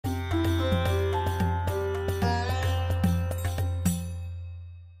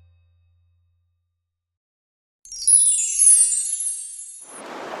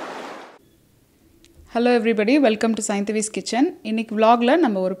Hello everybody, welcome to Sainthavi's kitchen. இன்னைக்கு vlogல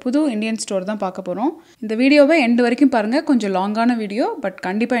நம்ம ஒரு புது இந்தியன் ஸ்டோர் தான் பார்க்க போறோம். இந்த வீடியோவை எண்ட் வரைக்கும் பாருங்க. கொஞ்சம் லாங்கான வீடியோ, பட்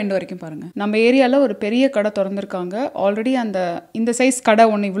கண்டிப்பா எண்ட் வரைக்கும் பாருங்க. நம்ம ஏரியால ஒரு பெரிய கடை திறந்திருக்காங்க. ஆல்ரெடி இந்த சைஸ் கடை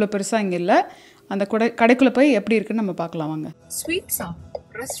ஒன்னு இவ்ளோ பெருசா இங்க இல்ல. அந்த கடைக்குள்ள போய் எப்படி இருக்குன்னு நம்ம பார்க்கலாம் வாங்க. ஸ்வீட்ஸா?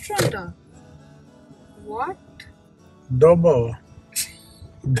 ரெஸ்டாரண்டா? வாட்? டோபா.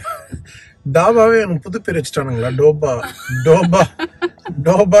 டாபாவே எனக்கு புது பேர் வச்சிட்டானுங்களா?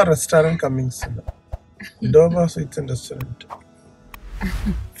 டோபா restaurant coming soon. Doba Sweets and Restaurant.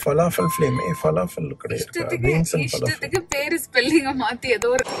 Falafel flame. Falafel கிடையாது. Beans and falafel. இதுக்கு பேர் ஸ்பெல்லிங்க மாத்தி ஏதோ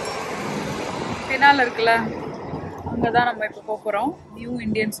ஒரு பின்னால இருக்குல. அங்க தான் நம்ம இப்ப போறோம். New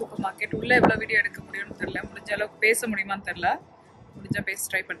Indian super market. உள்ள எவ்வளவு வீடியோ எடுக்க முடியும்னு தெரியல. முடிஞ்ச அளவுக்கு பேச முடியுமான்னு தெரியல. முடிஞ்சா பேச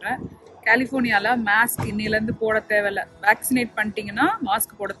ட்ரை பண்றேன். கலிஃபோர்னியால மாஸ்க் இன்னில இருந்து போட தேவையில்ல. வேக்சினேட் பண்ணிட்டீங்கன்னா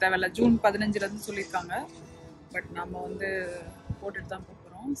மாஸ்க் போட தேவையில்ல. ஜூன் 15ல இருந்து சொல்லிருக்காங்க. பட் நம்ம போட்டுட்டு தான்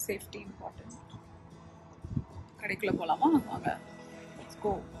போறோம். Safety important. கடைக்குள்ள போலாமா? வாங்க. Let's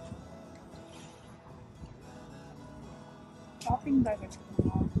go. ஷாப்பிங் பேக்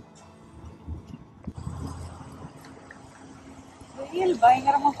எடுத்துக்கலாம். வெயில்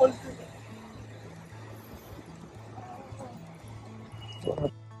பயங்கரமா கொளுத்துது.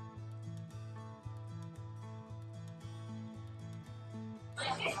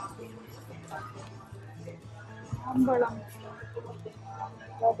 மாம்பழம்,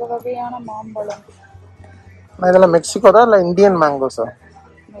 வகையான மாம்பழம். இதெல்லாம் மெக்சிகோ தான் இல்ல இந்தியன் மேங்கோஸா?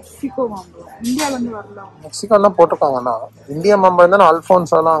 மெக்சிகோ மாம்பழம். இந்தியால இருந்து வரல. மெக்சிகோல போட்டுருக்காங்கண்ணா. இந்தியா மாம்பழம் தானே.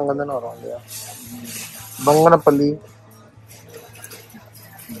 அல்ஃபோன்ஸாலாம் அங்க இருந்து வரும் இல்லையா? பங்கனப்பள்ளி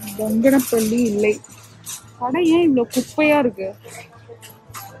இல்லை. கடை ஏன் இவ்வளவு குப்பையா இருக்கு?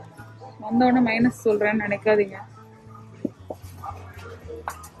 வந்தோடனே மைனஸ் சொல்றேன்னு நினைக்காதீங்க.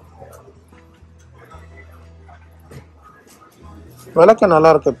 விளக்கு நல்லா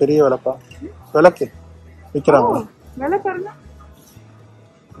இருக்கு. பெரிய விளக்கா? விளக்கு விக்கிறாங்க. விலை பாருங்க.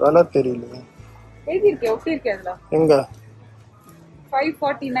 விலை தெரியலையே. எழுதி இருக்கே, ஒட்டி இருக்கே அதுல. எங்க?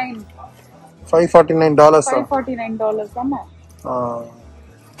 $549. $549. ஆமா.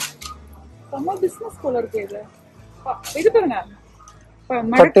 நம்ம பிசினஸ் போல இருக்கு இது. இது பாருங்க.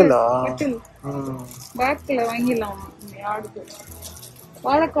 கட்டிலா? கட்டில். பேக்ல வாங்கிடலாம். யாருக்கு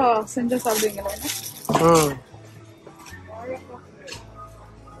வாழைக்காய் செஞ்சா சாப்பிடுவீங்களா?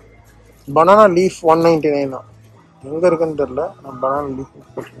 Banana leaf 199. எங்க இருக்குன்னு தெரியல. நான் பனானா லீஃப்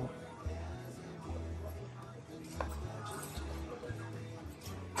போட்டுருக்கேன்.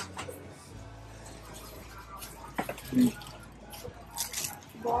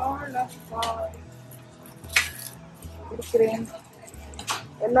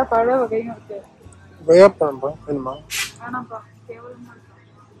 எல்லா பழ வகையும் இருக்கு. கொய்யாப்பழம் வேணுமா? வேணாம்ப்பா, கேவலமா இருக்கு.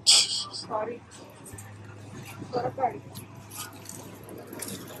 சாரி. சொரக்காய்.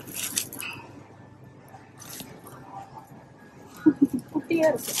 குட்டியா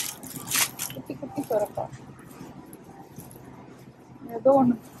இருக்கு. குட்டி குட்டி சொரக்காய். ஏதோ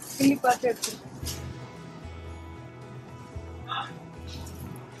ஒண்ணு கிள்ளி பார்த்து எடுத்து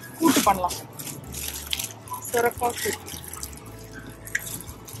கூட்டு பண்ணலாம். சொரக்காய் கூட்டு.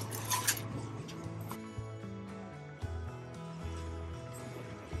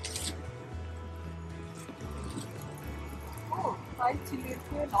 சில்லி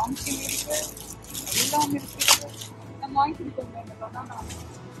இருக்கு, லாங் சில்லி இருக்கு, எல்லாம் இருக்கு. நம்ம வாங்கி கொடுத்தோம்.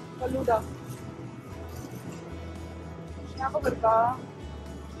 பலூடா ஞாபகம் இருக்கா?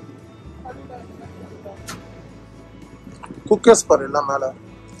 குக்கர்ஸ் பாரு எல்லாம் மேல.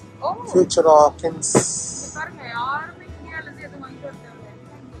 ஃபியூச்சர் ஹாக்கின்ஸ் பாருங்க. யாருமே இந்தியால இருந்து எதுவும் வாங்கிட்டு வர தேவையில்லை.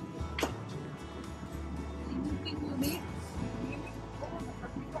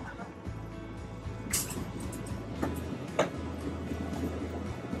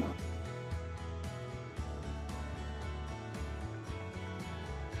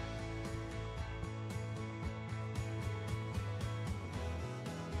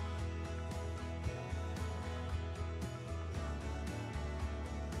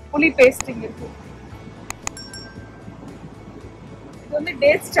 புளி பேஸ்டிங் இருக்கு. இது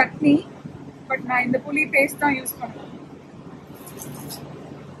டேட்ஸ் சட்னி. பட் நான் இந்த புளி பேஸ்ட் தான் யூஸ் பண்றேன்.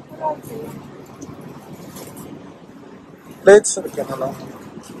 பிளேட்ஸ் இருக்கு. நல்லா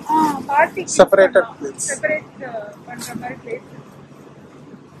பார்ட்டி செப்பரேட்டட் பிளேட்ஸ். செப்பரேட் பண்ற மாதிரி பிளேட்ஸ்.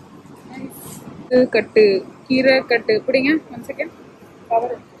 கட்டு கீரை கட்டு பிடிங்க. 1 செகண்ட்.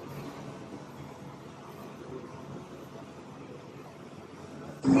 கவர்.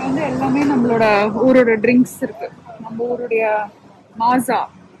 இங்க எல்லாமே நம்மளோட ஊரோட ட்ரிங்க்ஸ் இருக்கு. நம்ம ஊருடைய மாசா,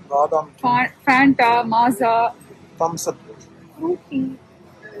 பாதாம், ஃபேண்டா, மாசா, தம்ஸ் அப், ஃப்ரூட்டி,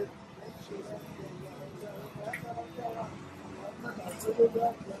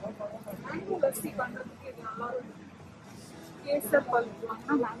 மேங்கோ லஸ்ஸி பண்றதுக்கு இது நல்லா இருக்கும். கேசர் பால்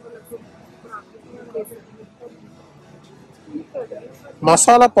வாங்கினா mango lassi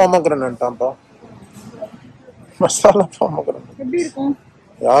masala pomegranate ஆம்பா. Masala pomegranate எப்படி இருக்கும்?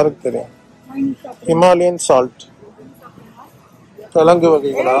 யாருக்கு தெரியும்? வாங்கி சாப்பிடுங்க. ஹிமாலயன் சால்ட் கிழங்கு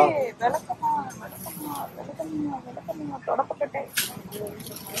வகைகளா? தொடப்பக்கட்டை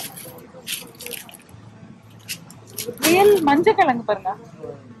ரியல் மஞ்சள் கிழங்கு பாருங்க.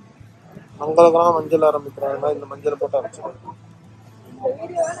 மங்களகரம் மஞ்சள் ஆரம்பிக்கிறாங்க. இந்த மஞ்சள் போட்டு அரைச்சிடும்.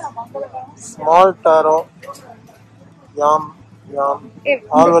 ஸ்மால் டாரோ யாம் யாம்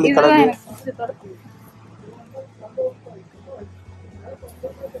ஆல்வலி கிழங்கு.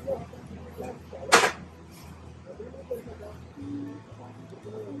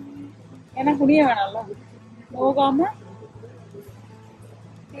 ஏன்னா குடிய வேணாம்ல நோகாம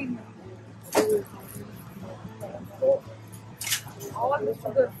all the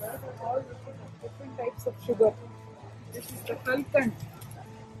sugar, all the different types of sugar. This is the Cutlet.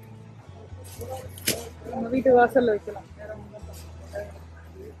 நம்ம வீட்டு வாசல்ல வைக்கலாம்.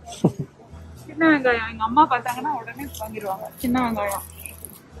 சின்ன வெங்காயம் எங்க அம்மா பார்த்தாங்கன்னா உடனே வாங்கிடுவாங்க. சின்ன வெங்காயம்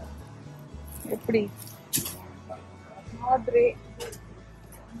எப்படி மாதிரி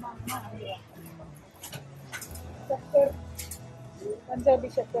சக்கர்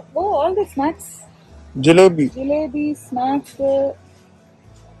பஞ்சாபி சக்கர். ஓ all the snacks. Jalebi snacks,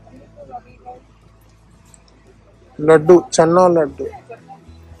 laddu, chana laddu,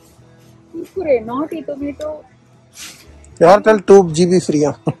 Kurkure, நாட்டி டொமேட்டோ. ஏர்டெல் 2 GB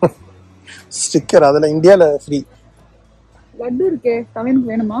ஃப்ரீயா ஸ்டிக்கர். அதுல இந்தியால ஃப்ரீ. லட்டு இருக்கே,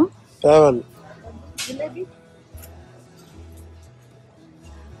 கவினுக்கு வேணுமா? தேவல். ஜிலேபி,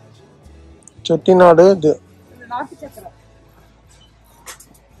 செட்டிநாடு, இது நாட்டு சக்கரை.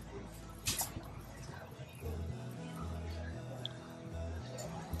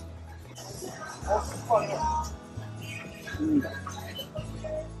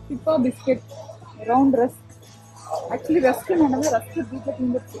 பிப்பா biscuit, round rusk. Actually rusk என்னது, ரஸ்க் வீட்டில்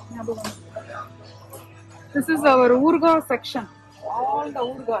தீந்துருச்சு ஞாபகம். This is our ஊர்கா section. All the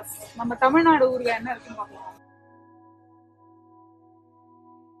ஊர்காஸ். நம்ம தமிழ்நாடு ஊர்கா என்ன இருக்குன்னு பார்க்கலாம்.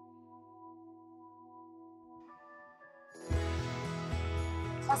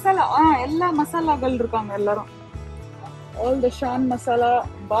 மசாலா, எல்லா மசாலாக்கள் இருக்காங்க எல்லாரும். All the Shawn masala,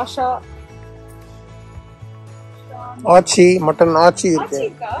 Basha, Aachi, mutton ஆச்சி இருக்கு.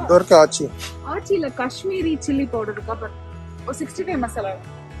 இது இருக்கு ஆச்சி. ஆச்சில காஷ்மீரி சில்லி பவுடர் இருக்கா பாரு. ஓ 65 மசாலா.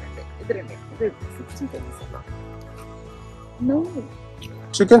 இது ரெண்டு. இது 65 மசாலா. நோ.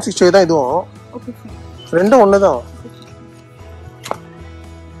 சிக்கன் 65 தான் இதுவும். ஓகே. ரெண்டும் ஒண்ணுதான்.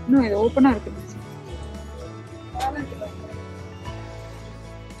 நோ இது ஓபனா இருக்கு.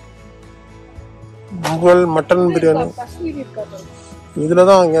 முகல் மட்டன் பிரியாணி. காஷ்மீரி இருக்கா பாரு. இதுல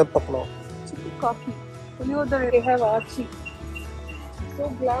தான் அங்க பார்க்கணும். Chicken coffee. Puliyodarai, they have Aachi. So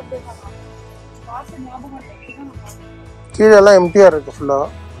glad they have ஆச்சி. பாச ஞாபகம் இருக்குதான். கீழ எல்லாம் எம்டிஆ இருக்கு ஃபுல்லா.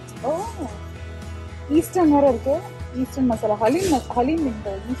 ஓ ஈஸ்டர்ன் வேற இருக்கு. ஈஸ்டர்ன் மசாலா, ஹலீம்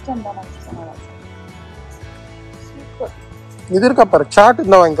இந்த ஈஸ்டர்ன் தான் நான் சொன்னேன். சூப்பர். இது இருக்கா பாரு, சாட்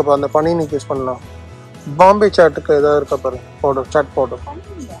இருந்தா வாங்கிக்க பாரு. அந்த பனீனி யூஸ் பண்ணலாம். பாம்பே சாட்டுக்கு ஏதாவது இருக்கா பாரு பவுடர், சாட் பவுடர்.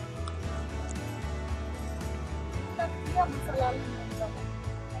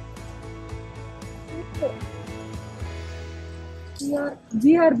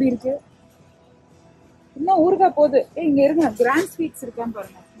 ஜிஆர்பி இருக்கு. இன்னும் ஊர்கா போகுது. இங்க இருங்க, கிராண்ட் ஸ்வீட்ஸ் இருக்கான்னு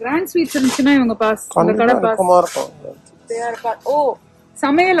பாருங்க. கிராண்ட் ஸ்வீட்ஸ் இருந்துச்சுன்னா இவங்க பாஸ், இந்த கடை பாஸ். ஓ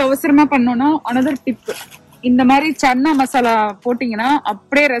சமையல் அவசரமா பண்ணோம்னா another டிப். இந்த மாதிரி சன்னா மசாலா போட்டீங்கன்னா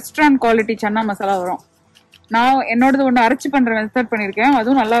அப்படியே ரெஸ்டாரண்ட் குவாலிட்டி சன்னா மசாலா வரும். நான் என்னோடது ஒன்று அரைச்சு பண்ற மெத்தட் பண்ணிருக்கேன்,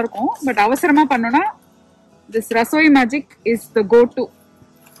 அதுவும் நல்லா இருக்கும். பட் அவசரமா பண்ணோம்னா this Rasoi magic is the go to.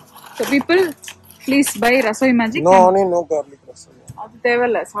 So people please buy Rasoi magic. No onion, no garlic Rasoi. அது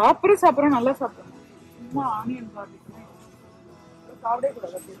தேவையில்ல. சாப்பிட்றோம் நல்லா சாப்பிடணும். சும்மா ஆனியன் garlic சாப்பிடவே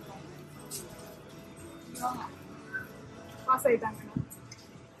கூடாது. பாஸ் ஆயிட்டாங்க.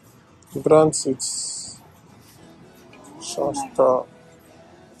 Grand sweets Sastha.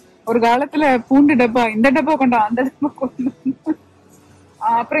 ஒரு காலத்துல பூண்டு டப்பா, இந்த டப்பா கொண்டா, அந்த டப்பா கொண்டு.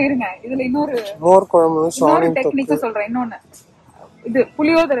 அப்புறம் இருங்க, இதுல இன்னொரு மோர் குழம்பு டெக்னிக் சொல்றேன். இன்னொன்னு, இது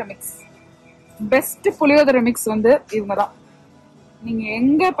புளியோதரை மிக்ஸ். பெஸ்ட் புளியோதரை மிக்ஸ் வந்து இவங்க தான். நீங்க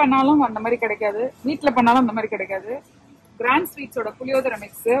எங்க பண்ணாலும் அந்த மாதிரி கிடைக்காது, வீட்டுல பண்ணாலும் அந்த மாதிரி கிடைக்காது. கிராண்ட் ஸ்வீட்ஸோட புளியோதரை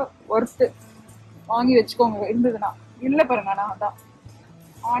மிக்ஸ் ஒர்த்து. வாங்கி வச்சுக்கோங்க இருந்ததுன்னா. இல்ல பாருங்க, நான் தான்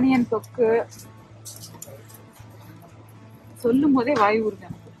ஆனியன் தொக்கு சொல்லும் போதே வாய் ஊருங்க.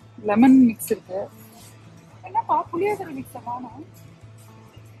 லெமன் மிக்ஸ் இருக்கு. என்னப்பா புளியோதரை மிக்ஸ் காணோம்?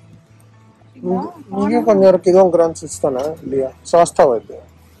 இங்கேயும் கொஞ்சம் இருக்கு. இதுவும் கிராண்ட் சிக்ஸ் தானே இல்லையா? சாஸ்தா வருது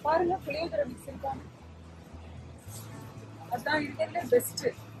பாருங்க. புளியோதரை மிக்ஸ் இருக்காங்க. அதான் இதுல பெஸ்ட்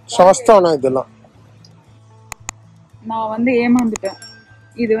சாஸ்தானா இதெல்லாம். நான் வந்து ஏமாந்துட்டேன்.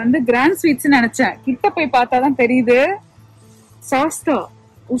 இது வந்து கிராண்ட் ஸ்வீட்ஸ் நினைச்சேன். கிட்ட போய் பார்த்தாதான் தெரியுது சாஸ்தா.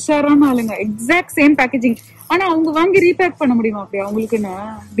 உஷாரான ஆளுங்க. Exact same packaging. ஆனா அவங்க வாங்கி ரீபேக் பண்ண முடியுமா? அப்படியே அவங்களுக்குன்னு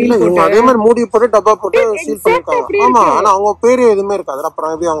இல்ல இவங்க அதே மாதிரி மூடி போட்டு டப்பா போட்டு சீல் பண்ணிருக்காங்க. ஆமா, ஆனா அவங்க பேரு எதுவுமே இருக்காது.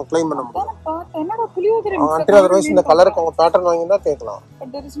 அப்புறம் எப்படி அவங்க கிளைம் பண்ண முடியும்? என்னடா புளியோதரை அதர்வைஸ் இந்த கலருக்கு அவங்க பேட்டர்ன் வாங்கினா கேட்கலாம்.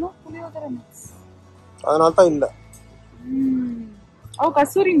 அதனால தான் இல்ல.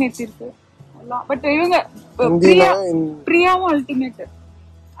 கஸ்தூரி மேத்தி இருக்கு. பட் இவங்க பிரியாவும் அல்டிமேட்.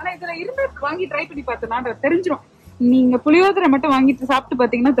 ஆனா இதுல இருந்து வாங்கி ட்ரை பண்ணி பார்த்தனா தெரிஞ்சிரும். நீங்க புளியோதரை மட்டும் வாங்கிட்டு சாப்பிட்டு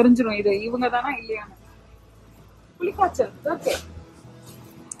பாத்தீங்கன்னா தெரிஞ்சிரும் இது இவங்க தானா இல்லையான்னு. புளிக்காய்ச்சல் ஓகே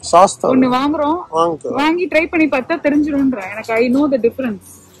சாஸ்தா ஒன்னு வாங்குறோம், வாங்கி ட்ரை பண்ணி பார்த்தா தெரிஞ்சிரும்ன்ற. எனக்கு I know the difference.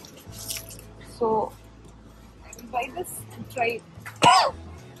 So I will buy this and try.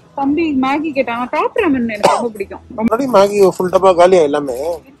 தம்பி மேகி கேட்டாங்க. டாப் ராமன் எனக்கு ரொம்ப பிடிக்கும். ரொம்ப மேகி ஃபுல் டப்பா காலியா எல்லாமே.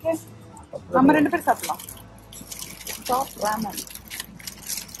 நம்ம ரெண்டு பேர் சாப்பிடலாம். டாப் ராமன்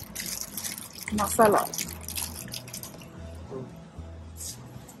மசாலா.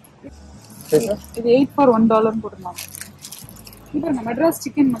 இது 8 for $1 போட்டுருந்தாங்க. இப்போ நம்ம Madras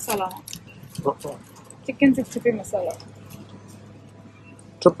chicken masala, chicken 65 masala,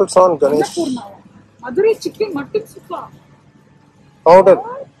 777 Ganesh, Madurai chicken mutton sukka powder.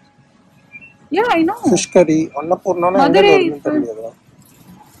 Yeah, I know. Fish curry, அன்னபூர்ணானா எங்க வருதுன்னு தெரியல.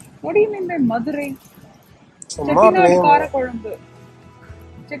 What do you mean by Madurai? Chettinad கார குழம்பு,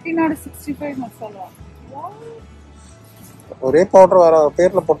 செட்டிநாடு 65 மசாலா. ஒரே பவுடர் வர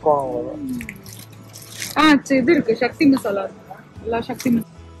பேர்ல போட்டுருவாங்க. இது இருக்கு சக்தி மசாலா. எல்லா சக்தி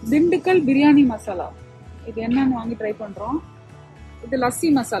திண்டுக்கல் பிரியாணி மசாலா. இது என்னன்னு வாங்கி ட்ரை பண்றோம். இது லஸ்ஸி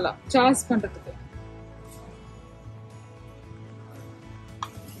மசாலா சாஸ் பண்றதுக்கு.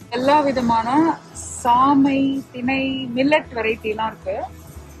 எல்லா விதமான சாமை, திணை, மில்லட் வெரைட்டி எல்லாம் இருக்கு.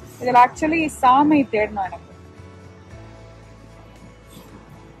 இதுல ஆக்சுவலி சாமை தேடணும் எனக்கு.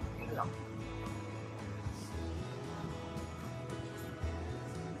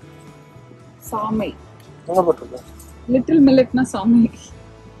 சாமை எங்க போட்டுருக்கு? லிட்டில் மில்லட்னா சாமை.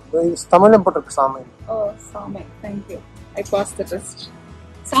 தமிழ்ல போட்டுருக்கு சாமை. ஓ சாமை. Thank you. I passed the test.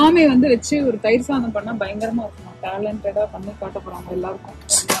 சாமை வந்து வச்சு ஒரு தயிர் சாதம் பண்ணா பயங்கரமா இருக்கும். டேலண்டடா பண்ணி காட்ட போறாங்க எல்லாருக்கும்.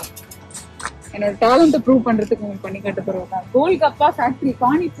 என்னோட டேலண்ட ப்ரூவ் பண்றதுக்கு உங்களுக்கு பண்ணி காட்ட போறாங்க. கோல்கப்பா ஃபேக்டரி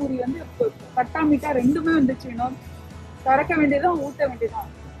பானிபூரி வந்து கட்டாமிட்டா ரெண்டுமே வந்துச்சு. இன்னும் திறக்க வேண்டியதான், ஊட்ட வேண்டியதான்.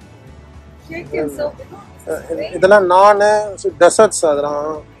 ஷேக் அண்ட் சர்வ். இதெல்லாம் நானு டெசர்ட்ஸ். அதெல்லாம்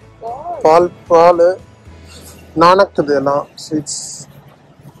பால் நானக்குது எல்லாம் ஸ்வீட்ஸ்.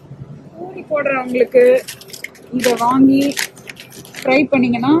 பூரி போடுறவங்களுக்கு இதை வாங்கி ஃப்ரை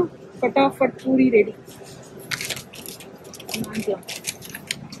பண்ணீங்கன்னா ஃபட்டாஃபட் பூரி ரெடி.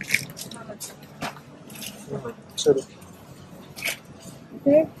 சரி,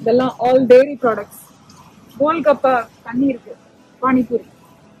 இதெல்லாம் ஆல் டெய்ரி ப்ராடக்ட்ஸ். கோல்கப்பா தண்ணி இருக்கு. பானிபூரி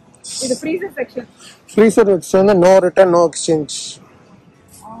இது freezer section. Freezer section no return no exchange.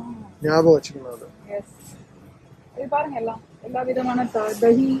 ஞாபகம் வச்சுக்கணும் அது. எஸ். இது பாருங்க எல்லாம் எல்லா விதமான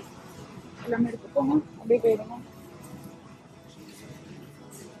தஹி எல்லாமே இருக்கு. போங்க அப்படியே போயிடுங்க.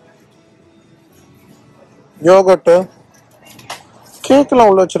 யோகர்ட், கேக்லாம்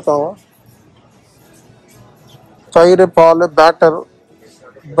உள்ள வச்சிருக்காங்க. தயிர், பால், batter,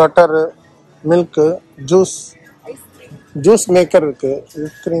 butter, milk, juice, juice maker இருக்கு,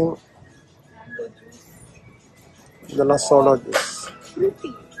 கிரீம், இதெல்லாம் சோடா ஜூஸ்.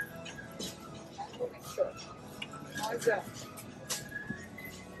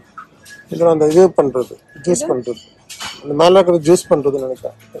 இதெல்லாம் அந்த இது பண்றது, ஜூஸ் பண்றது, இந்த மேல இருக்கிறது ஜூஸ் பண்றது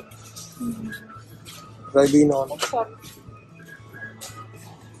நினைக்கிறேன். ரபீனா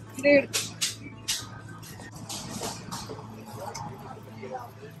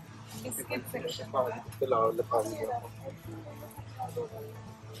பிஸ்கட் செக்ஷன்.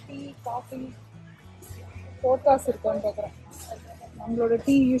 டீ, காஃபி, போட்டாஸ் இருக்கான்னு பார்க்குறேன். நம்மளோட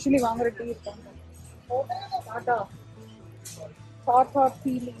டீ யூஸ்வலி வாங்குற டீ இருக்காங்க. Tata Tata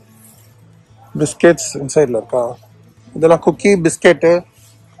tea leaf. Biscuits இன்சைட்ல இருக்கா? இதெல்லாம் குக்கி பிஸ்கெட்.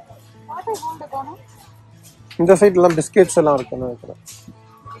 டாடா ஹோண்டா காணோம். இந்த சைட்லாம் பிஸ்கெட்ஸ் எல்லாம் இருக்குன்னு நினைக்கிறேன்.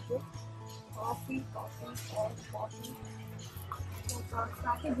 Coffee coffee coffee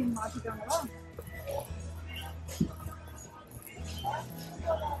packaging மாத்திட்டாங்களா?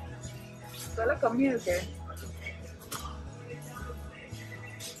 விலை கம்மியா இருக்கு.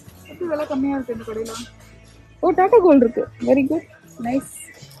 விலை கம்மியா இருக்கு இந்த கடையில. ஓ டாடா கோல்ட் இருக்கு. Very good, nice.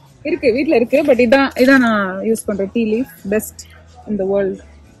 இருக்கு, வீட்ல இருக்கு. பட் இதான் நான் யூஸ் பண்றேன். Tea leaf best in the world.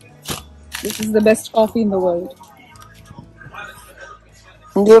 This is the best coffee in the world.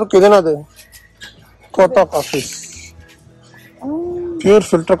 இங்க இருக்கு இது என்னது quota coffee pure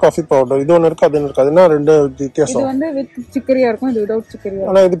filter coffee powder இது ஒன்று இருக்கு அது இருக்கு அதுனா ரெண்டு வித்தியாசம் இது வந்து வித் சிக்கரியா இருக்கும் இது வித்அவுட் சிக்கரியா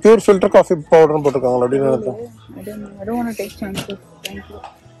ஆனா இது பியூர் ஃபில்டர் காஃபி பவுடர்னு போட்டுருக்காங்களா அப்படின்னு I don't want to take chances. Thank you.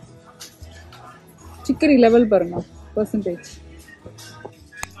 Chicory level பாருங்க percentage.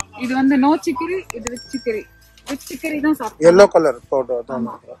 இது வந்து நோ சிக்கரி இது வித் சிக்கரி தான் சாப்பிட்டேன் yellow கலர் பவுடர் தான்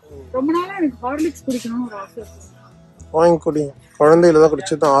ரொம்ப நாளா எனக்கு ஹார்லிக்ஸ் குடிக்கணும்னு ஒரு ஆசை இருக்கு வாங்கி குடி குழந்தையில தான்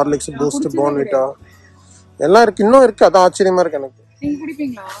குடிச்சது ஹார்லிக்ஸ் பூஸ்ட் போர்ன்விட்டா எல்லாம் இருக்கு இன்னும் இருக்கு அதான் ஆச்சரியமா இருக்கு எனக்கு நீங்க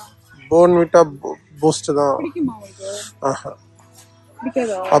குடிப்பீங்களா போர்ன்விட்டா பூஸ்ட் தான் குடிக்குமா உங்களுக்கு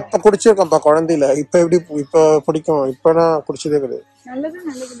பிடிக்காதா அப்ப குடிச்சிருக்கேன்ப்பா குழந்தையில இப்ப எப்படி இப்ப பிடிக்கும் இப்ப நான் குடிச்சதே கிடையாது நல்லது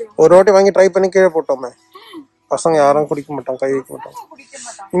ஒரு வாட்டி வாங்கி ட்ரை பண்ணி கீழே போட்டோமே பசங்க யாரும் குடிக்க மாட்டாங்க கை வைக்க மாட்டாங்க குடிக்க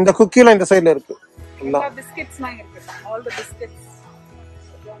மாட்டாங்க இந்த குக்கிலாம் இந்த சைடுல இருக்கு எல்லா பிஸ்கட்ஸ்லாம் இருக்கு ஆல் தி பிஸ்கட்ஸ்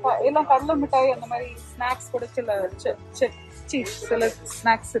எல்லாம் கடலை மிட்டாய் அந்த மாதிரி ஸ்நாக்ஸ் கூட சில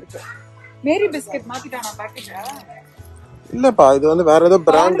ஸ்நாக்ஸ் இருக்கு மேரி பிஸ்கட் மாத்திட்டானா பாக்கெட்டா இல்லப்பா இது வந்து வேற ஏதோ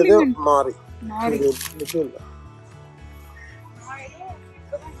பிராண்ட் இது மாறி இது இல்ல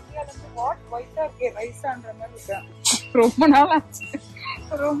ரொம்ப நாள் ஆச்சு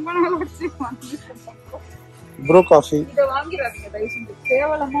ப்ரூ காஃபி இத வாங்கிராதீங்க தயவு செஞ்சு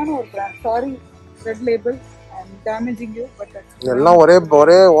கேவலமான ஒரு brand sorry red label and damaging you but எல்லாம்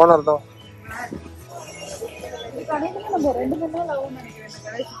ஒரே ஓனர் தான் இது அனைத்துமே நம்ம 2 மணி நேரம் ஆகும் நினைக்கிறேன் இந்த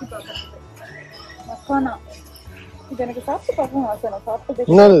கடை சுத்தி பார்க்கறதுக்கு மக்கானா இது எனக்கு சாப்பிட்டு பார்க்கணும் ஆசை நான் சாப்பிட்டது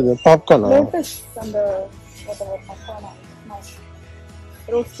என்னது இது பாப்கார்னா லோட்டஸ் அந்த makhana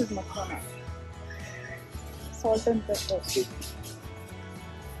roasted makhana salt and pepper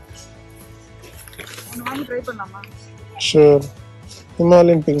நான் ட்ரை பண்ணலாமா ஷூர்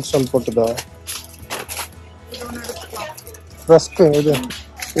ஹிமாலயன் பிங்க் சால்ட் போட்டுதா இது ஒன்று எடுத்துக்கலாம் ரஸ்க்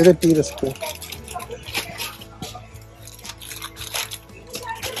இது டீ ரஸ்க்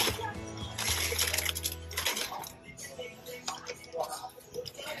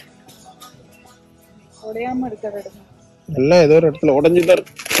உடையாம இருக்கிற இடம் எல்லாம் ஏதோ ஒரு இடத்துல உடைஞ்சுதான்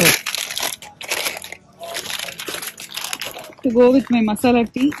இருக்கு to go with my masala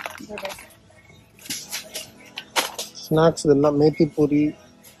tea snacks இதெல்லாம் மேத்தி பூரி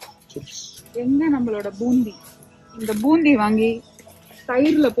சிப்ஸ் எங்க நம்மளோட பூந்தி இந்த பூந்தி வாங்கி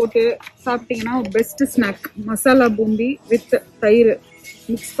தயிர்ல போட்டு சாப்பிட்டீங்கன்னா best snack masala boondi with தயிர்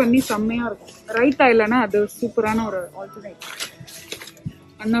மிக்ஸ் பண்ணி செம்மையா இருக்கும் ரைத்தா இல்லைன்னா அது சூப்பரான ஒரு ஆல்டர்னேட்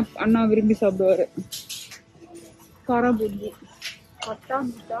அண்ணா விரும்பி சாப்பிடுவாரு காரா பூந்தி பட்டா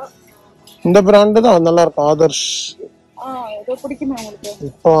மீட்டா இந்த பிராண்டு தான் நல்லா இருக்கும் ஆதர்ஷ் ஏதோ பிடிக்குமே உங்களுக்கு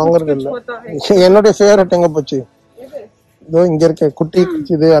இப்போ வாங்குறது இல்ல என்னுடைய ஃபேவரட் எங்க போச்சு இதோ இங்க இருக்க குட்டி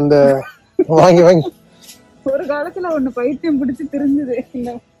இது அந்த வாங்கி ஒரு காலத்துல ஒண்ணு பைத்தியம் பிடிச்சு தெரிஞ்சது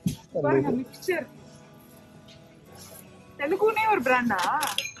இல்ல மிக்சர் தெலுங்குனே ஒரு பிராண்டா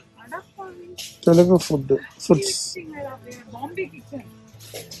Telugu foods Bombay kitchen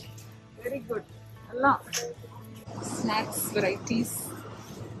very good எல்லாம் ஸ்நாக்ஸ் வெரைட்டிஸ்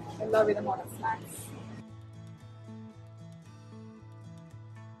எல்லா விதமான ஸ்நாக்ஸ்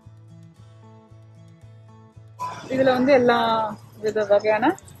இதுல வந்து எல்லா வகையான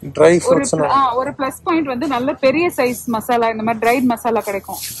ட்ரை ஃப்ரூட்ஸ் ஒரு பிளஸ் பாயிண்ட் வந்து நல்ல பெரிய சைஸ் மசாலா இந்த மாதிரி ட்ரைட் மசாலா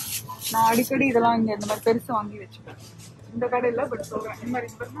கிடைக்கும் நான் அடிக்கடி இதெல்லாம் இங்க இந்த மாதிரி பெருசு வாங்கி வச்சுப்பேன் இந்த கடையில பட் சொல்றேன் இந்த மாதிரி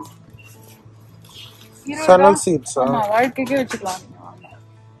சனல் சீட்ஸ் வாழ்க்கைக்கே வச்சுக்கலாம்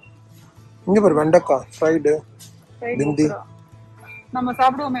இங்க பாரு வெண்டைக்காய் ஃப்ரைடு பிந்தி நம்ம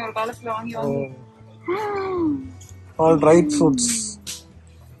சாப்பிடுவோமே ஒரு காலத்துல வாங்கி all tried fruits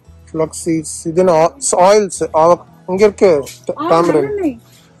flux seeds இது ஆயில்ஸ் இங்க இருக்கு டாமரின்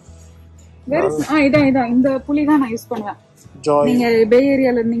இதான் இந்த புளி தான் நான் யூஸ் பண்ணுவேன் நீங்க பே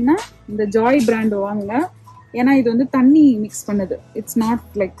ஏரியால இருந்தீங்கன்னா இந்த ஜாய் பிராண்ட் வாங்குங்க ஏன்னா இது வந்து தண்ணி மிக்ஸ் பண்ணுது இட்ஸ் நாட்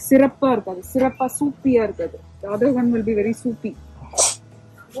லைக் சிறப்பா இருக்காது சிறப்பா சூப்பியா இருக்காது other one will be very சூப்பி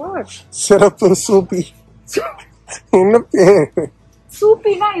what சிறப்பு சூப்பி என்ன பேர்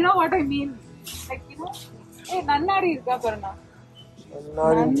சூப்பினா you know what I mean like you know நன்னாரி இருக்கா பாருங்க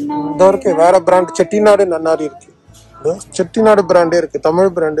வேற பிராண்ட் செட்டிநாடு நன்னாரி இருக்கு செட்டிநாடு பிராண்டே இருக்கு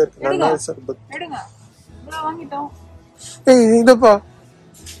தமிழ் பிராண்டே இருக்கு நன்னாரி சர்பத் இதுப்பா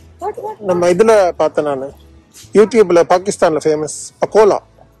நம்ம இதுல பார்த்தேன் நானு யூடியூப்ல பாகிஸ்தான்ல ஃபேமஸ் பக்கோலா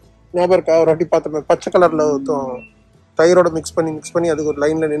ஞாபகம் இருக்கா ஒரு வாட்டி பார்த்தேன் பச்சை கலர்ல தயிரோட மிக்ஸ் பண்ணி அதுக்கு ஒரு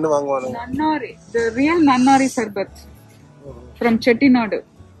லைன்ல நின்னு வாங்குவாங்க நன்னாரி the real nannari sarbat from chettinadu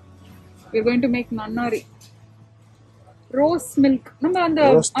we are going to make nannari rose milk நம்ம அந்த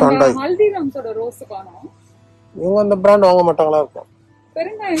ஹல்திராம்ஸோட ரோஸ் காணோம் இவங்க அந்த பிராண்ட் வாங்க மாட்டாங்களா இருக்கும்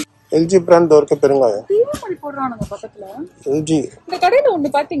பெருங்காயம் எல்ஜி பிராண்ட் ஒர்க்க பெருங்காயம் தீவனி போடுறானுங்க பக்கத்துல. எல்ஜி இந்த கடையில ஒண்ணு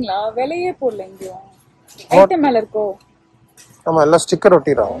பாத்தீங்களா? விலையே போடல எங்கேயும். ஐட்டம் மேல இருக்கோ? ஆமா, எல்லாம் ஸ்டிக்கர்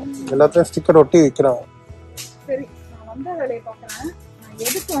ஒட்டிடுறாங்க. எல்லாத்தையும் ஸ்டிக்கர் ஒட்டி விற்கிறாங்க. சரி, நான் வந்த வேலையை பாக்குறேன். நான்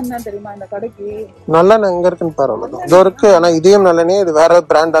எதுக்கு வந்தேன் தெரியுமா இந்த கடைக்கு? நல்லெண்ணெய் எங்க இருக்குன்னு பாரு. அவ்வளவுதான். இதோ இருக்கு. ஆனா இதயம் நல்லெண்ணெய், இது வேற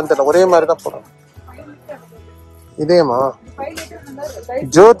பிராண்டான்னு தெரியல. ஒரே மாதிரி தான் போடுறாங்க. இதயமா?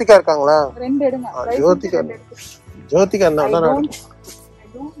 ஜோதிகா இருக்காங்களா? 2 எடுங்க. ஜோதிகா என்ன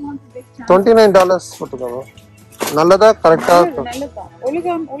 $29 போட்டுக்கோங்க. நல்லதா கரெக்டா இருக்கும்.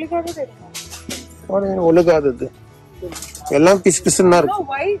 ஒழுகாதது எல்லாம் பிஸ் பிஸ்ன்னு தான் இருக்கு.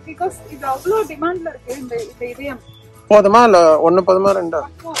 போதுமா இல்ல ஒன்னு போதுமா ரெண்டா?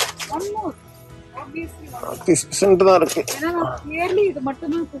 பிஸ் பிஸ்ன்னு தான் இருக்கு. இது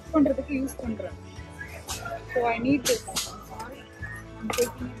மட்டும் தான் குக் பண்றதுக்கு யூஸ் பண்றேன். So I need this.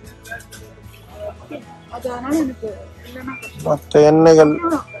 அதனால எனக்கு இல்லனா மத்த எண்ணெய்கள்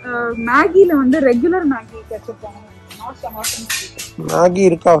மேகில வந்து ரெகுலர் மேகி கேட்பாங்க. Not hot and sweet. Maggi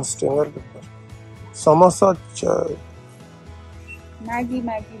இருக்கா? ஃபர்ஸ்ட் எங்க இருக்கு? சமோசா மேகி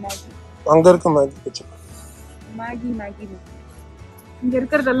அங்க இருக்கு. மேகி கிச்சன் மேகி இங்க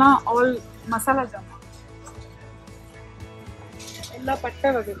இருக்குறதெல்லாம் ஆல் மசாலா ஜாமான். எல்லா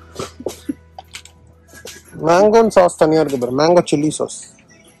பட்டை வகை. மேங்கோ சாஸ் தனியா இருக்கு பாரு. Mango chilli sauce.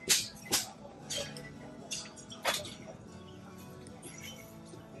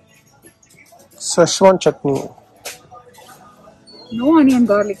 Szechuan chutney. No onion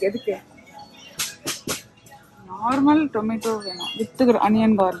garlic. எதுக்கு? நார்மல் டொமேட்டோ வேணும் வித்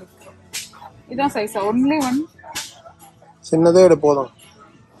onion garlic. இதான் சைஸ். only one. சின்னதே எடு போதும்.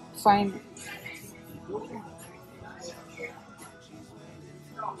 Fine.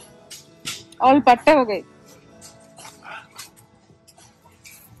 ஆல் பட்டை வகை.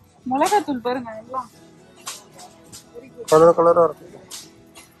 மிளகாத்தூள் பாருங்க எல்லாம் கலரா இருக்கு.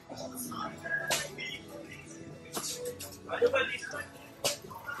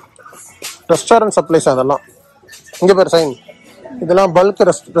 ரெஸ்டாரண்ட் சப்ளைஸ் அதெல்லாம். இங்க பேர் சைன். இதெல்லாம் bulk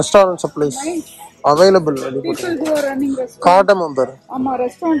restaurant supplies available. Cardamom பேர். ஆமா,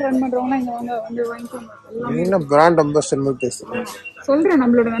 ரெஸ்டாரண்ட் ரன் பண்றவங்க இங்க வந்து வாங்கிக்கோங்க. எல்லாம் என்ன பிராண்ட் அம்பாசிடர் பேசுறேன். சொல்றேன்,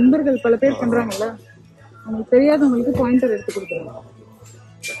 நம்மளோட நண்பர்கள் பல பேர் பண்றாங்கல்ல, அவங்களுக்கு தெரியாதவங்களுக்கு பாயிண்டர் எடுத்து கொடுக்குறாங்க.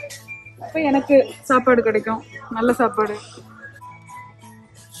 அப்ப எனக்கு சாப்பாடு கிடைக்கும், நல்ல சாப்பாடு.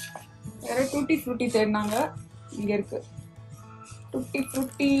 வேற டூட்டி ஃப்ரூட்டி தேடினாங்க, இங்க இருக்கு. Tutti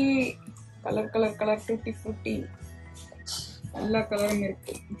frutti colour tutti frutti எல்லா கலரும்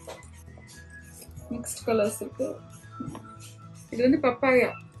இருக்கு. மிக்ஸ்ட் கலர்ஸ் இருக்கு. இது வந்து பப்பாயா,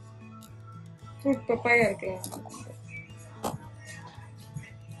 ஃப்ரூட் பப்பாயா இருக்கு.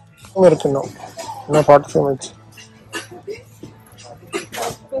 இருக்குன்னா என்ன 45 மினிட்ஸ்.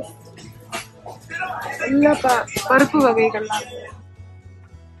 எல்லா பருப்பு வகைகள்லாம் இருக்கு.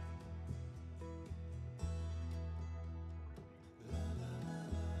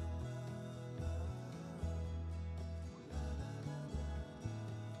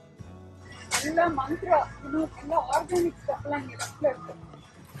 எல்லா மந்த்ரா எல்லா ஆர்கானிக் ஸ்டஃப்லாம் இங்க இருக்கு.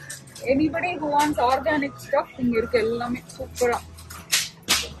 Anybody who wants organic stuff இங்க இருக்கு. எல்லாமே சூப்பரா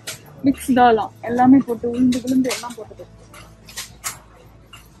மிக்ஸ் தாலாம் எல்லாமே போட்டு உளுந்து எல்லாம் போட்டு.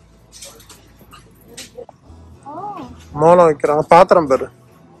 மோளம் வைக்கிறாங்க. பாத்திரம் பேரு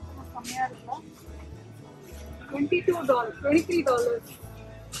கம்மியா இருக்கா? $22 $23.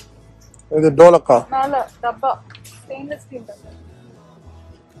 இது டோலக்கா. மேல டப்பா ஸ்டெயின்லெஸ் ஸ்டீல் டப்பா.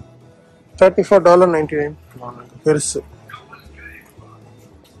 $34.99 பெருசு.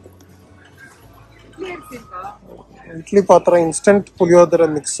 இட்லி பாத்திரம், இன்ஸ்டன்ட் புளியோதரை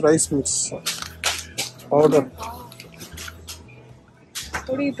மிக்ஸ், ரைஸ் மிக்ஸ் பவுடர்.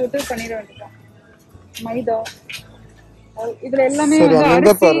 பொடி போட்டு பண்ணிட வேண்டியதான். மைதா இதுல எல்லாமே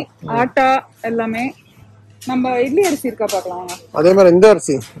வந்து அரிசி, ஆட்டா எல்லாமே. நம்ம இட்லி அரிசி இருக்கா பாக்கலாம். அதே மாதிரி இந்த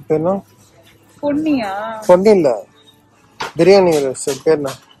அரிசி பேர்னா பொன்னியா? பொன்னி இல்ல, பிரியாணி அரிசி பேர்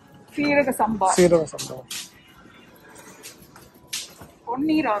என்ன? சீரக சம்பா.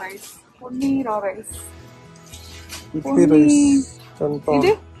 பொன்னி ரா ரைஸ். இட்லி ரைஸ்.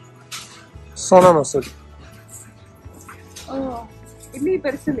 இது சோனா மசூரி. இட்லி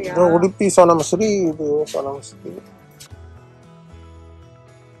பெருசு இல்லையா? உடுப்பி சோனா மசூரி. இது சோனா மசூரி.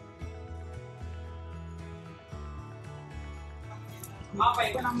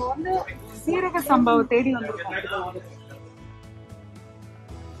 நம்ம வந்து சீரக சம்பாவை தேடி வந்திருக்கோம்.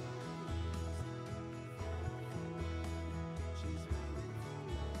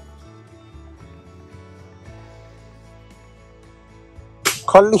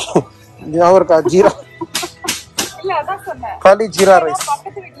 காலி யாவர்க்கா ஜீரா. இல்ல அதான் சொன்னேன், காலி ஜீரா ரைஸ்.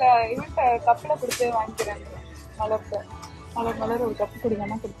 பக்கத்து வீட்ல இவன்ட்ட கப்ல கொடுத்து வாங்கிக்கிறாங்க. மலர்ட்ட மலர் ஒரு கப்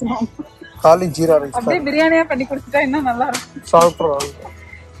குடிங்கம்மா கொடுத்துருவோம். காலி ஜீரா ரைஸ் அப்படியே பிரியாணியா பண்ணி கொடுத்துட்டா இன்னும் நல்லா இருக்கும். சாப்பிட்றோம்.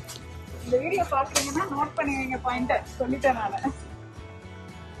 இந்த வீடியோ பாக்குறீங்கன்னா நோட் பண்ணி வைங்க பாயிண்ட. சொல்லிட்டேன் நானு.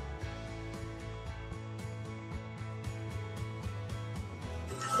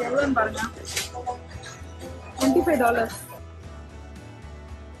 எவ்வளோன்னு பாருங்க. $25.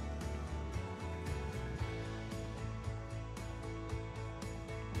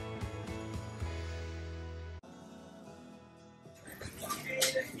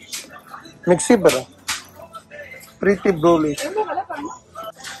 மிக்ஸி பாரு. பிரீத்தி ப்ரோலி. எவ்வளோ விலை பாருங்க.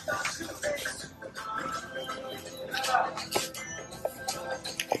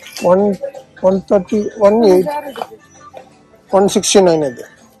 $130, $108, $169 இது.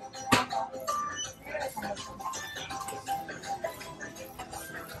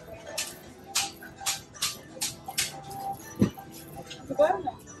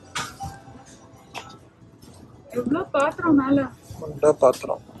 எவ்வளோ பாத்திரம் மேல.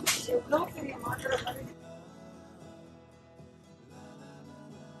 பாத்திரம் எவ்வளோ பெரிய மாத்திரம் மாதிரி.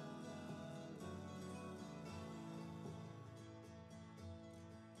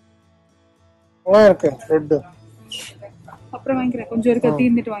 இருக்கு ரெட். அப்புறம் வாங்கிக்கிறேன். கொஞ்சம் இருக்க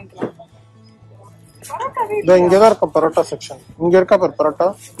தீர்ந்துட்டு வாங்கிக்கலாம். இதோ இங்கதான் இருக்க பரோட்டா செக்ஷன். இங்க இருக்கா பாரு பரோட்டா.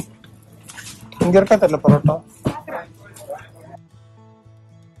 இங்க இருக்கா தெரியல பரோட்டா.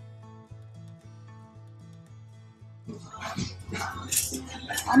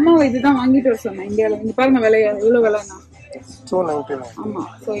 அம்மா இதுதான் வாங்கிட்டு வர சொன்னேன் இந்தியால. இங்க பாருங்க விலையா எவ்வளவு விலைன்னா. 299. ஆமா.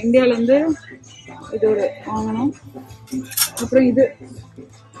 ஸோ இந்தியால இருந்து இது ஒரு வாங்கணும். அப்புறம் இது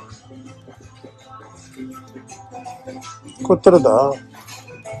குத்துறதா?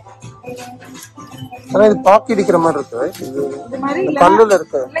 ஆனா இது பாக்கி அடிக்கிற மாதிரி இருக்கு. இது கல்லுல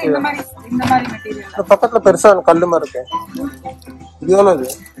இருக்கு. இந்த மாதிரி மெட்டீரியல். பக்கத்துல பெருசா கல்லு மாதிரி இருக்கு. இது எவ்வளவு?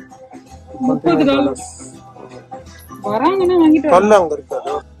 $30. வராங்கன்னா வாங்கிட்டு கல்லு அங்க இருக்கு.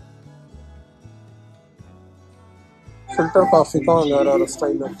 ஃபில்டர் காஃபிக்கும் வேற ஒரு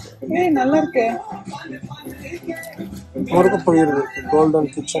ஸ்டைல் இருக்கு. நல்லா இருக்கு. முறுக்கு போயிருக்கு. Golden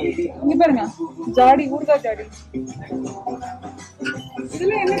kitchen. இங்க பாருங்க ஜாடி ஊர்கா ஜாடி.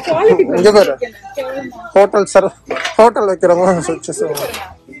 இதுல என்ன குவாலிட்டி இங்க பாரு. ஹோட்டல் வைக்கிறவங்க சுவிட்ச் செய்வாங்க.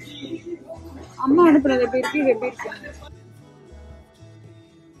 அம்மா அனுப்புறது எப்படி இருக்கு இது எப்படி இருக்கு.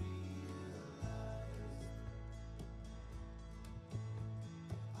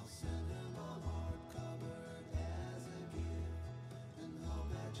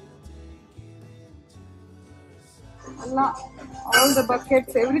 all the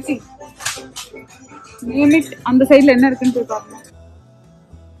buckets, everything. Name it. அந்த சைடுல என்ன இருக்குன்னு போய் பாருங்க.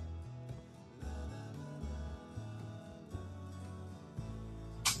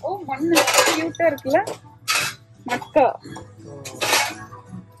 ஓ மண்ணு கியூட்டா இருக்குல்ல. மட்கா.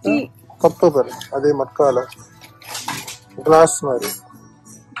 கப்பு பாரு. அதே மட்கால கிளாஸ் மாதிரி.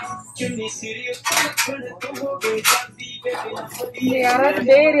 யாராவது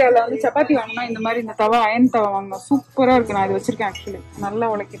பே ஏரியால வந்து சப்பாத்தி வாங்கினா இந்த மாதிரி இந்த தவா அயன் தவா வாங்க. சூப்பரா இருக்கு. நான் இது வச்சிருக்கேன் ஆக்சுவலி. நல்லா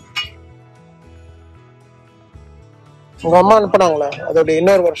உழைக்குது. உங்க அம்மா அனுப்புனாங்களே அதோட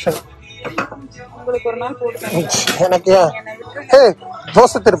இன்னொரு வருஷன். உங்களுக்கு ஒரு நாள் போட்டு எனக்கு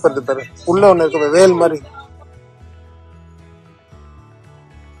தோசை திருப்பது பாரு. உள்ள ஒண்ணு இருக்கு வேல் மாதிரி.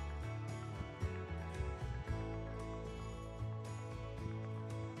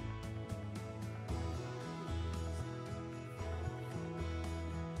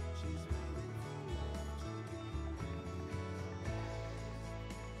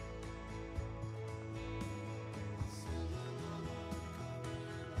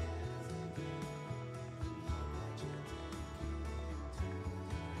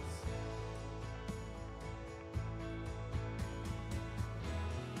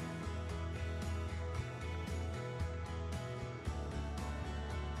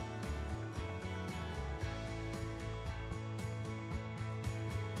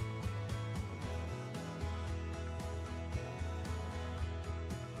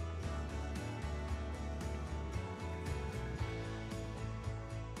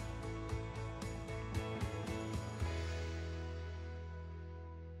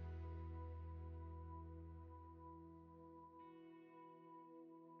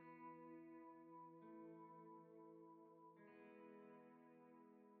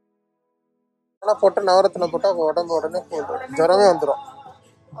 போட்டு நவரத்தின போட்டா உடம்பு உடனே போடும். ஜுரமே வந்துடும்.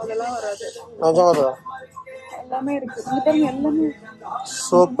 அதெல்லாம் வராது. நிஜமா எல்லாமே இருக்கு. இங்க பாருங்க எல்லாமே.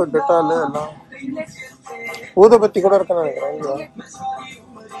 சோப்பு டெட்டால் எல்லாம். ஊதுபத்தி கூட இருக்குன்னு நினைக்கிறேன். இங்க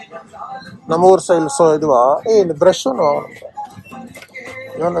நம்ம ஊர் சைடு இதுவா? இந்த பிரஷ் ஒன்று வாங்கணும்.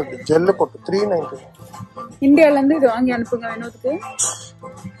 ஜெல்லு போட்டு $390. இந்தியால இருந்து இது வாங்கி அனுப்புங்க வினோத்துக்கு.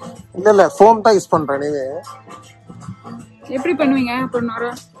 இல்ல ஃபோம் தான் யூஸ் பண்றேன். நீவே எப்படி பண்ணுவீங்க அப்புறம் நொர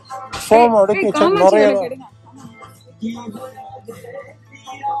ஃபோம் அடுக்கி வச்சா நிறைய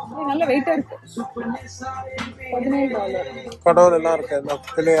நல்ல வெயிட்டா இருக்கு. $17. கடவுள் எல்லாம் இருக்கு, இந்த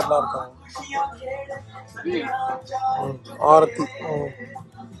பிள்ளையர்லாம் இருக்காங்க. ஆரத்தி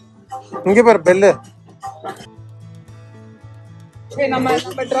இங்க பேர் பெல்லு நம்ம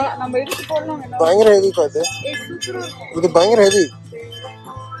இதுக்கு போடலாம். பயங்கர ஹெவி பாத்து, இது பயங்கர ஹெவி.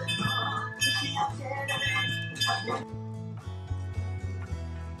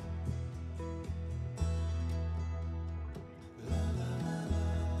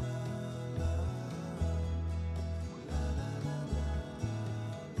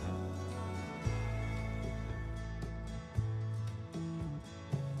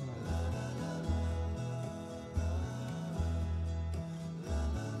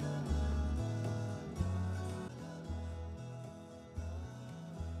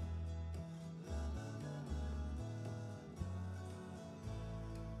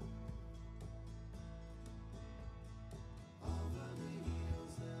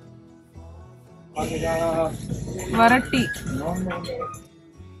 வரட்டி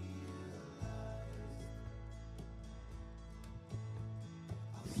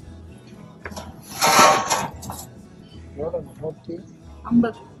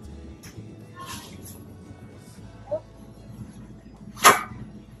 $50.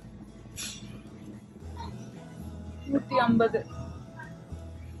 150.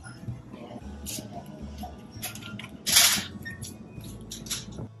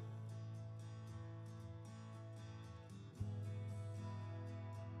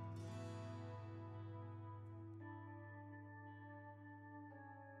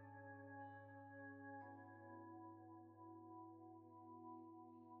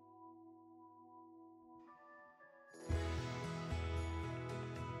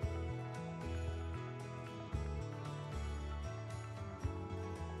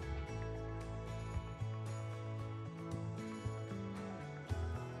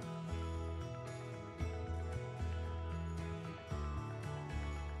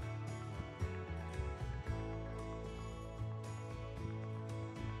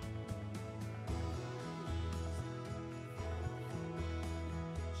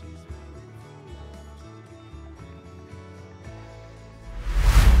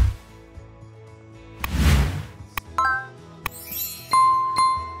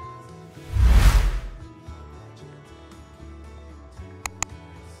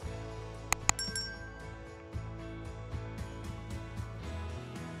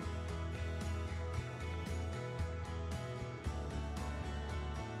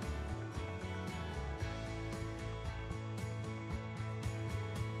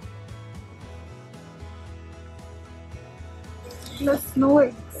 Plus no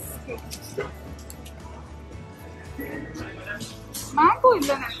eggs. Mango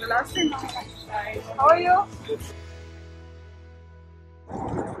illa nalla last time. How are you?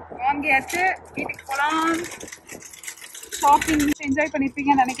 வாங்கியாச்சு, வீட்டுக்கு போலாம். ஷாப்பிங் என்ஜாய்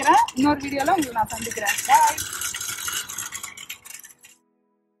பண்ணிருப்பீங்கன்னு நினைக்கிறேன். இன்னொரு வீடியோல உங்களை நான் சந்திக்கிறேன். பாய்.